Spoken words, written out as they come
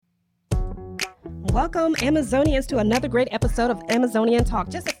Welcome, Amazonians, to another great episode of Amazonian Talk.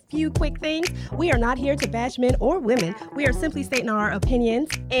 Just a few quick things. We are not here to bash men or women. We are simply stating our opinions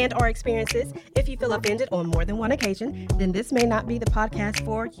and our experiences. If you feel offended on more than one occasion, then this may not be the podcast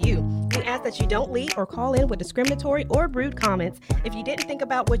for you. We ask that you don't leave or call in with discriminatory or rude comments. If you didn't think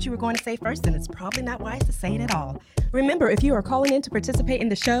about what you were going to say first, then it's probably not wise to say it at all. Remember, if you are calling in to participate in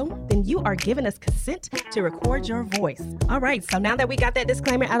the show, then you are giving us consent to record your voice. All right, so now that we got that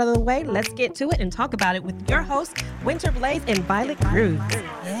disclaimer out of the way, let's get to it and talk about it with your hosts, Winter Blaze and Violet Cruz.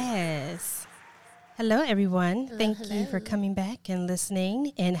 Yes. Hello, everyone. Thank you for coming back and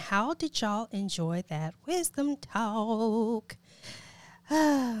listening. And how did y'all enjoy that wisdom talk?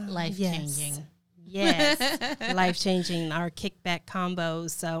 Life-changing. Yes, life-changing, our kickback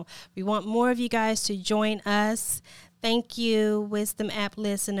combos. So we want more of you guys to join us. Thank you, Wisdom App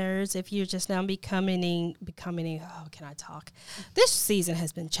listeners. If you're just now becoming, oh, can I talk? This season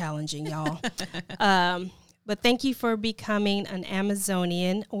has been challenging, y'all. But thank you for becoming an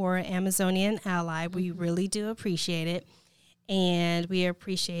Amazonian or Amazonian ally. We really do appreciate it. And we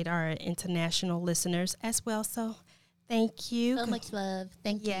appreciate our international listeners as well. So thank you. So much love.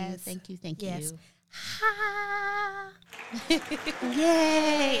 Thank you. Thank you. Thank you. Ha!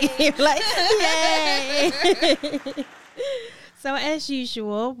 Yay! Like, yay! So as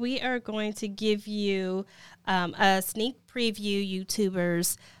usual, we are going to give you a sneak preview,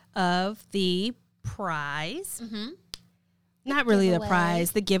 YouTubers, of the prize. Mm-hmm. Not really the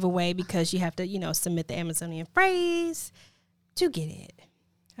prize, the giveaway, because you have to, submit the Amazonian phrase to get it.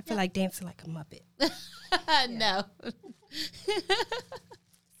 I feel like dancing like a Muppet. No.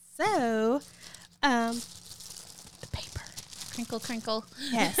 So, the paper. Crinkle, crinkle.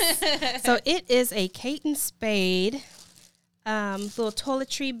 Yes. So it is a Kate and Spade little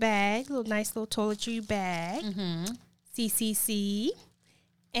toiletry bag, nice little toiletry bag. Mm-hmm. CCC.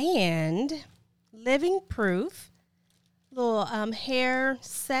 And Living Proof little hair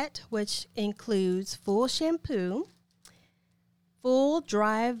set, which includes full shampoo, full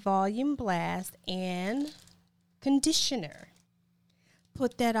dry volume blast, and conditioner.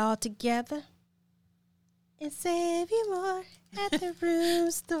 Put that all together and save you more at the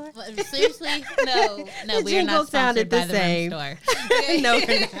room store. Seriously? No, we're not sponsored by the room store. No,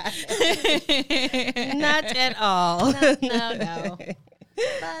 we're not. Not at all. No.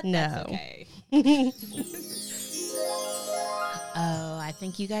 But no. That's okay. Oh, I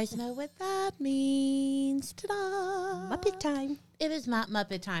think you guys know what that means. Ta-da! Muppet time. It is not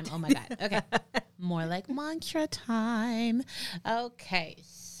Muppet time. Oh, my God. Okay. More like mantra time. Okay,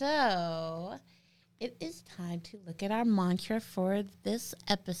 so it is time to look at our mantra for this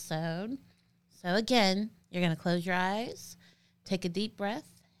episode. So, again, you're going to close your eyes, take a deep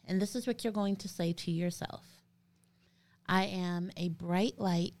breath, and this is what you're going to say to yourself. I am a bright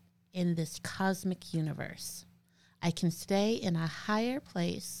light in this cosmic universe. I can stay in a higher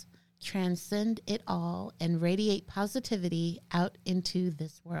place, transcend it all, and radiate positivity out into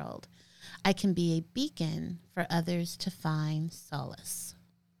this world. I can be a beacon for others to find solace.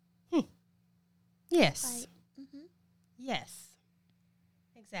 Yes. Mm-hmm. Yes.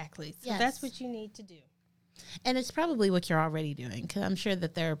 Exactly. So that's what you need to do. And it's probably what you're already doing, because I'm sure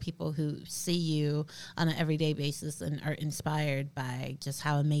that there are people who see you on an everyday basis and are inspired by just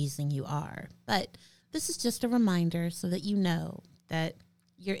how amazing you are. But this is just a reminder so that you know that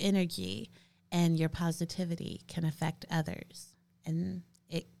your energy and your positivity can affect others. And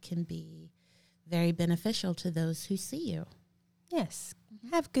it can be very beneficial to those who see you. Yes.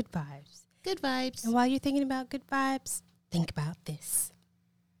 Mm-hmm. Have good vibes. Good vibes. And while you're thinking about good vibes, think about this.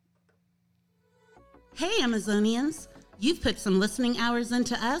 Hey, Amazonians. You've put some listening hours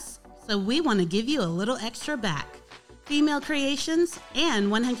into us, so we want to give you a little extra back. Female Creations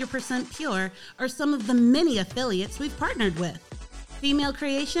and 100% Pure are some of the many affiliates we've partnered with. Female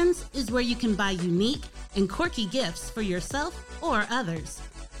Creations is where you can buy unique and quirky gifts for yourself or others.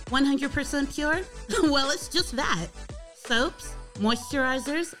 100% Pure? Well, it's just that. Soaps,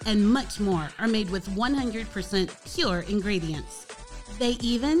 moisturizers, and much more are made with 100% pure ingredients. They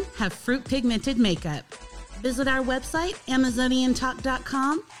even have fruit pigmented makeup. Visit our website,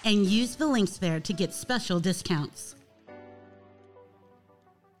 AmazonianTalk.com, and use the links there to get special discounts.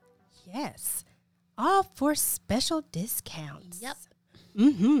 Yes. All for special discounts. Yep.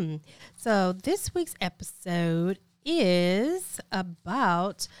 Mm-hmm. So this week's episode is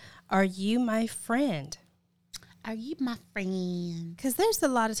about, Are You My Friend? Are you my friend? Because there's a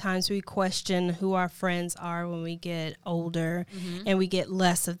lot of times we question who our friends are when we get older and we get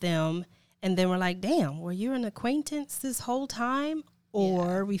less of them. And then we're like, damn, were you an acquaintance this whole time?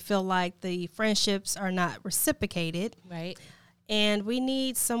 Or we feel like the friendships are not reciprocated. Right. and we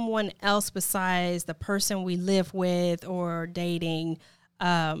need someone else besides the person we live with or dating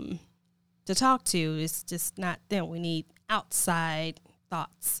to talk to. It's just not them. We need outside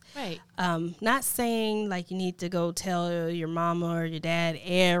thoughts. Right. Not saying like you need to go tell your mama or your dad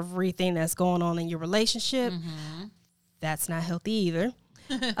everything that's going on in your relationship. That's not healthy either.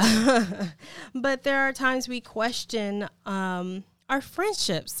 But there are times we question our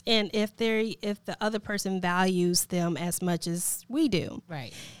friendships and if the other person values them as much as we do.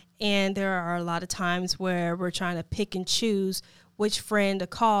 Right. And there are a lot of times where we're trying to pick and choose which friend to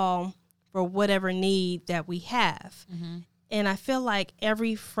call for whatever need that we have. And I feel like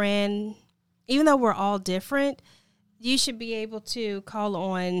every friend, even though we're all different, you should be able to call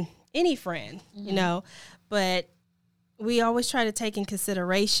on any friend, you know, but we always try to take in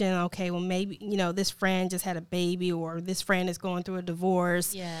consideration, okay, well, maybe, you know, this friend just had a baby, or this friend is going through a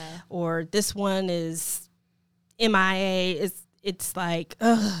divorce, or this one is MIA. It's like,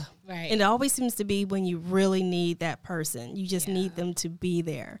 ugh. Right. And it always seems to be when you really need that person. You just need them to be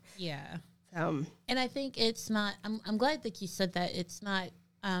there. Yeah. And I think it's not, I'm glad that you said that. It's not,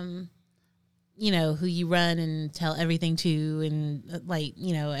 you know, who you run and tell everything to, and like,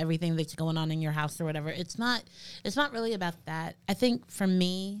 you know, everything that's going on in your house or whatever. It's not really about that. I think for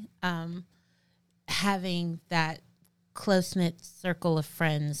me, having that close-knit circle of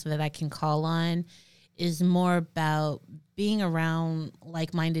friends that I can call on is more about being around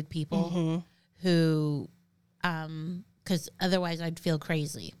like-minded people who, because otherwise I'd feel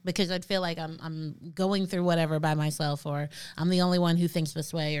crazy, because I'd feel like I'm going through whatever by myself, or I'm the only one who thinks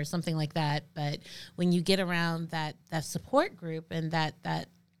this way or something like that. But when you get around that support group and that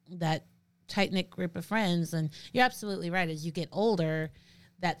tight-knit group of friends, and you're absolutely right, as you get older,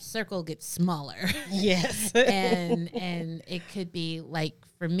 that circle gets smaller. Yes. and it could be like,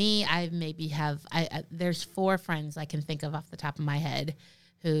 for me, I maybe have, there's 4 friends I can think of off the top of my head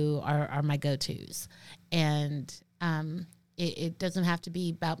who are my go-tos. And it doesn't have to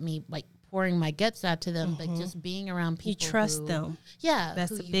be about me like pouring my guts out to them, but just being around people. You trust them. Yeah.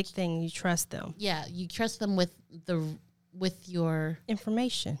 That's the big thing. You trust them. Yeah. You trust them with your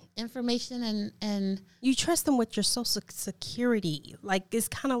Information. and You trust them with your social security. Like, it's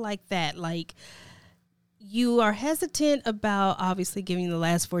kind of like that. Like, you are hesitant about obviously giving the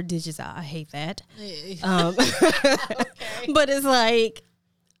last 4 digits out. I hate that. But it's like,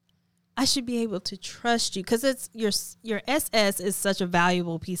 I should be able to trust you, because it's your SS is such a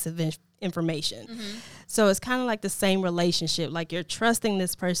valuable piece of information. So it's kind of like the same relationship. Like, you're trusting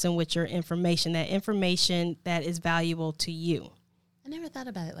this person with your information that is valuable to you. I never thought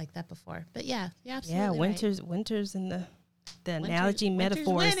about it like that before, but yeah, you're absolutely right. Winter's in the analogy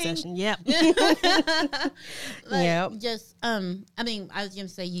metaphor session. Yep. Like, just I mean, I was gonna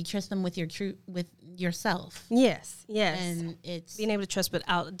say, you trust them with yourself. Yes. And it's being able to trust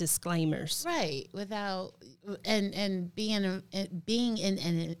without disclaimers. Right. Without and being in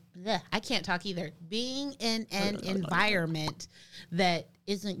an I can't talk either. Being in an environment that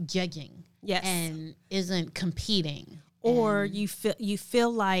isn't judging. Yes. And isn't competing. Or you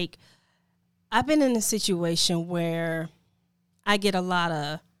feel like, I've been in a situation where I get a lot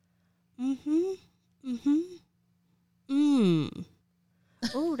of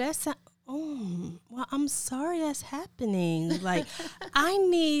oh, well, I'm sorry that's happening. Like, I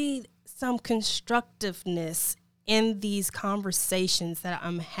need some constructiveness in these conversations that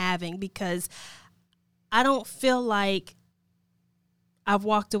I'm having, because I don't feel like I've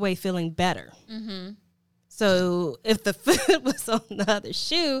walked away feeling better. So if the foot was on the other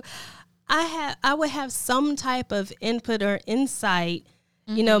shoe, I would have some type of input or insight,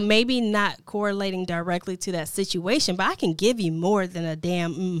 you know, maybe not correlating directly to that situation, but I can give you more than a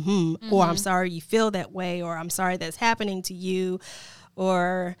damn or I'm sorry you feel that way, or I'm sorry that's happening to you,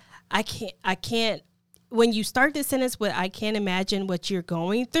 or I can't, when you start this sentence with I can't imagine what you're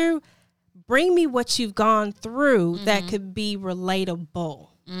going through, bring me what you've gone through that could be relatable.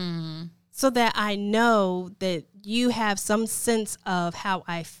 So that I know that you have some sense of how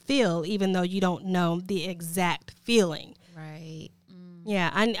I feel, even though you don't know the exact feeling. Right. Yeah,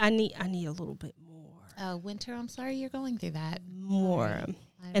 I need a little bit more. Winter, I'm sorry you're going through that. More. Right.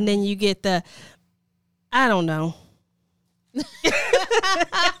 And then you get the, I don't know.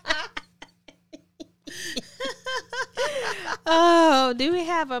 Oh, do we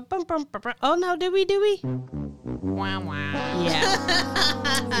have a bum? Oh no, do we? Wow, wow.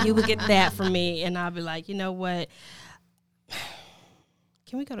 Yeah. You would get that from me, and I'll be like, you know what?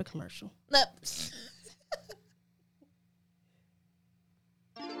 Can we go to commercial? Nope.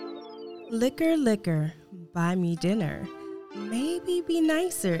 Liquor, buy me dinner. Maybe be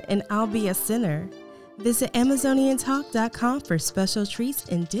nicer, and I'll be a sinner. Visit AmazonianTalk.com for special treats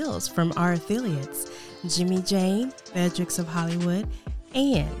and deals from our affiliates, Jimmy Jane, Fredericks of Hollywood,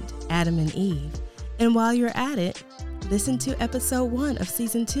 and Adam and Eve. And while you're at it, listen to episode 1 of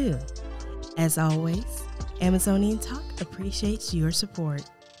season 2. As always, Amazonian Talk appreciates your support.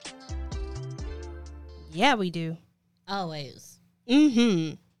 Yeah, we do. Always.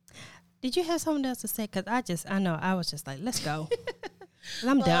 Mm-hmm. Did you have something else to say? Because I was just like, let's go.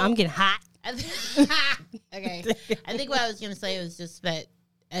 I'm done. I'm getting hot. Okay. I think what I was going to say was just that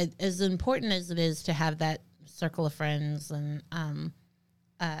as important as it is to have that circle of friends and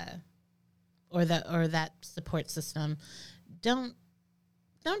or that support system, don't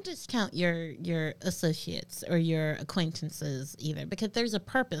discount your associates or your acquaintances either, because there's a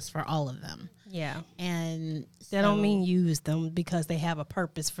purpose for all of them. Yeah. And That don't mean use them because they have a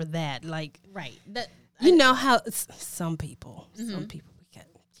purpose for that. Like, right. know how some people, some people.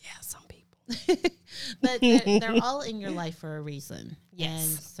 But they're all in your life for a reason. Yes.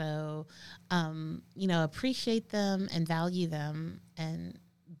 And so, appreciate them and value them.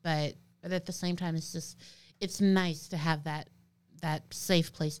 But at the same time, it's nice to have that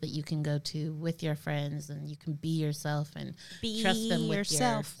safe place that you can go to with your friends, and you can be yourself and trust them with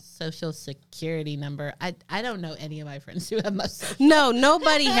yourself. Your social security number. I don't know any of my friends who have my social. No,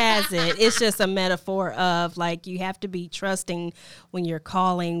 nobody has it. It's just a metaphor of like you have to be trusting when you're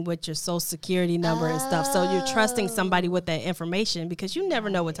calling with your social security number and stuff. So you're trusting somebody with that information because you never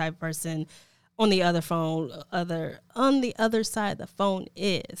know what type of person on the other side of the phone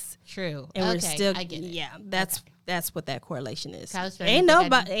is. True. And we're still, I get it. Yeah, that's what that correlation is. Ain't no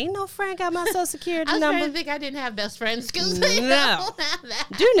friend got my social security I was number. trying to think I didn't have best friends because No. don't have that.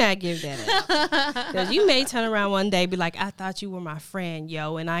 Do not give that up. Because you may turn around one day and be like, I thought you were my friend,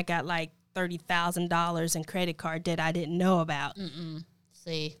 yo, and I got like $30,000 in credit card debt I didn't know about.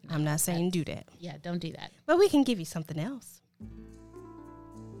 See, I'm not saying do that. Yeah, don't do that. But we can give you something else.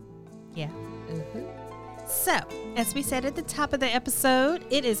 Yeah. So, as we said at the top of the episode,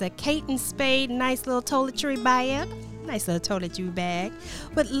 it is a Kate and Spade nice little toiletry bag. Nice little toiletry bag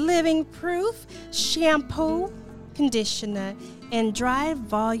with living proof shampoo, conditioner, and dry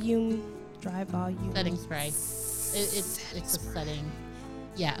volume Setting spray. It's a setting.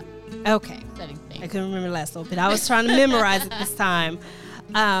 Yeah. Okay. Setting thing. I couldn't remember the last little bit. I was trying to memorize it this time.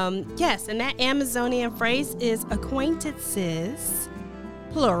 Yes, and that Amazonian phrase is acquaintances,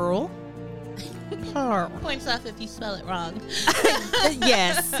 plural. Points off if you spell it wrong.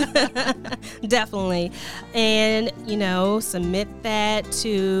 Yes, definitely. And, submit that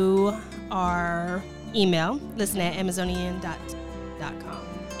to our email, listen at amazonian.com.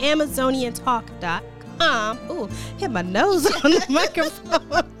 AmazonianTalk.com. Ooh, hit my nose on the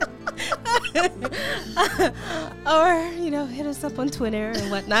microphone. Or, hit us up on Twitter and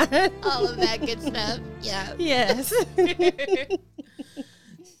whatnot. All of that good stuff. Yeah. Yes.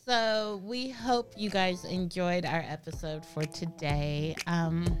 So we hope you guys enjoyed our episode for today.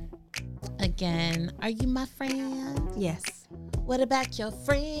 Again, are you my friend? Yes. What about your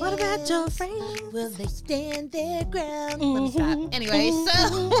friends? What about your friends? Will they stand their ground? Let me stop. Anyway,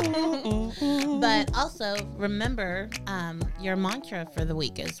 so, but also remember your mantra for the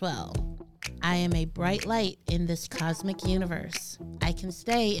week as well. I am a bright light in this cosmic universe. I can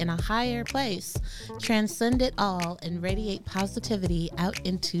stay in a higher place, transcend it all, and radiate positivity out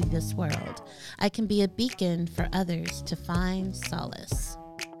into this world. I can be a beacon for others to find solace,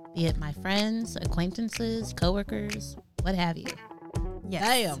 be it my friends, acquaintances, coworkers, what have you.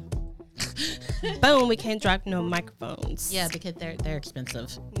 Yes. Damn. Boom, we can't drop no microphones. Yeah, because they're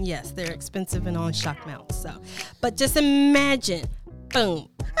expensive. Yes, they're expensive and on shock mounts. So, but just imagine, boom,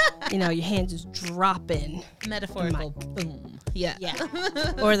 your hand just dropping. Metaphorical boom. Yeah. Yeah.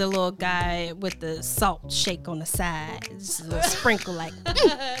 Or the little guy with the salt shake on the side. Just a little sprinkle like,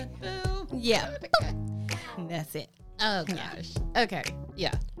 Boom. Yeah. And that's it. Oh gosh. Okay.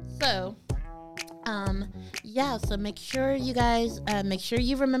 Yeah. So, so make sure you guys, make sure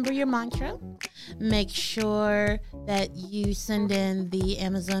you remember your mantra. Make sure that you send in the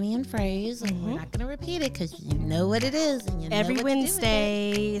Amazonian phrase. And we're not going to repeat it because you know what it is. And you know Every what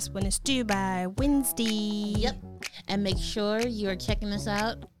Wednesday is when it's due by Wednesday. Yep. And make sure you are checking us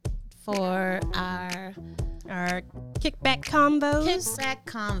out for our kickback combos. Kickback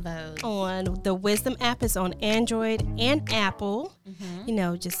combos. On the Wisdom app is on Android and Apple.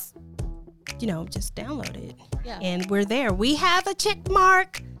 Just download it. Yeah. And we're there. We have a check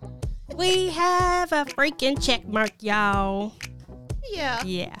mark. We have a freaking check mark, y'all. Yeah.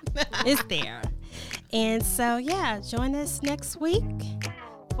 Yeah. It's there. And so, join us next week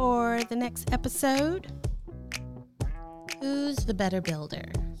for the next episode. Who's the better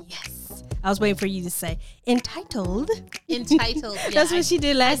builder? Yes. I was waiting for you to say entitled. Entitled. Yeah, That's what she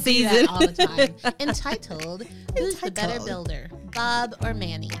did last I do season. that all the time. Entitled. Who's the better builder, Bob or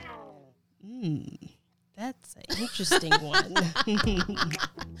Manny? That's an interesting one.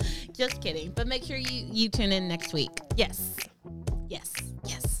 Just kidding. But make sure you tune in next week. Yes. Yes.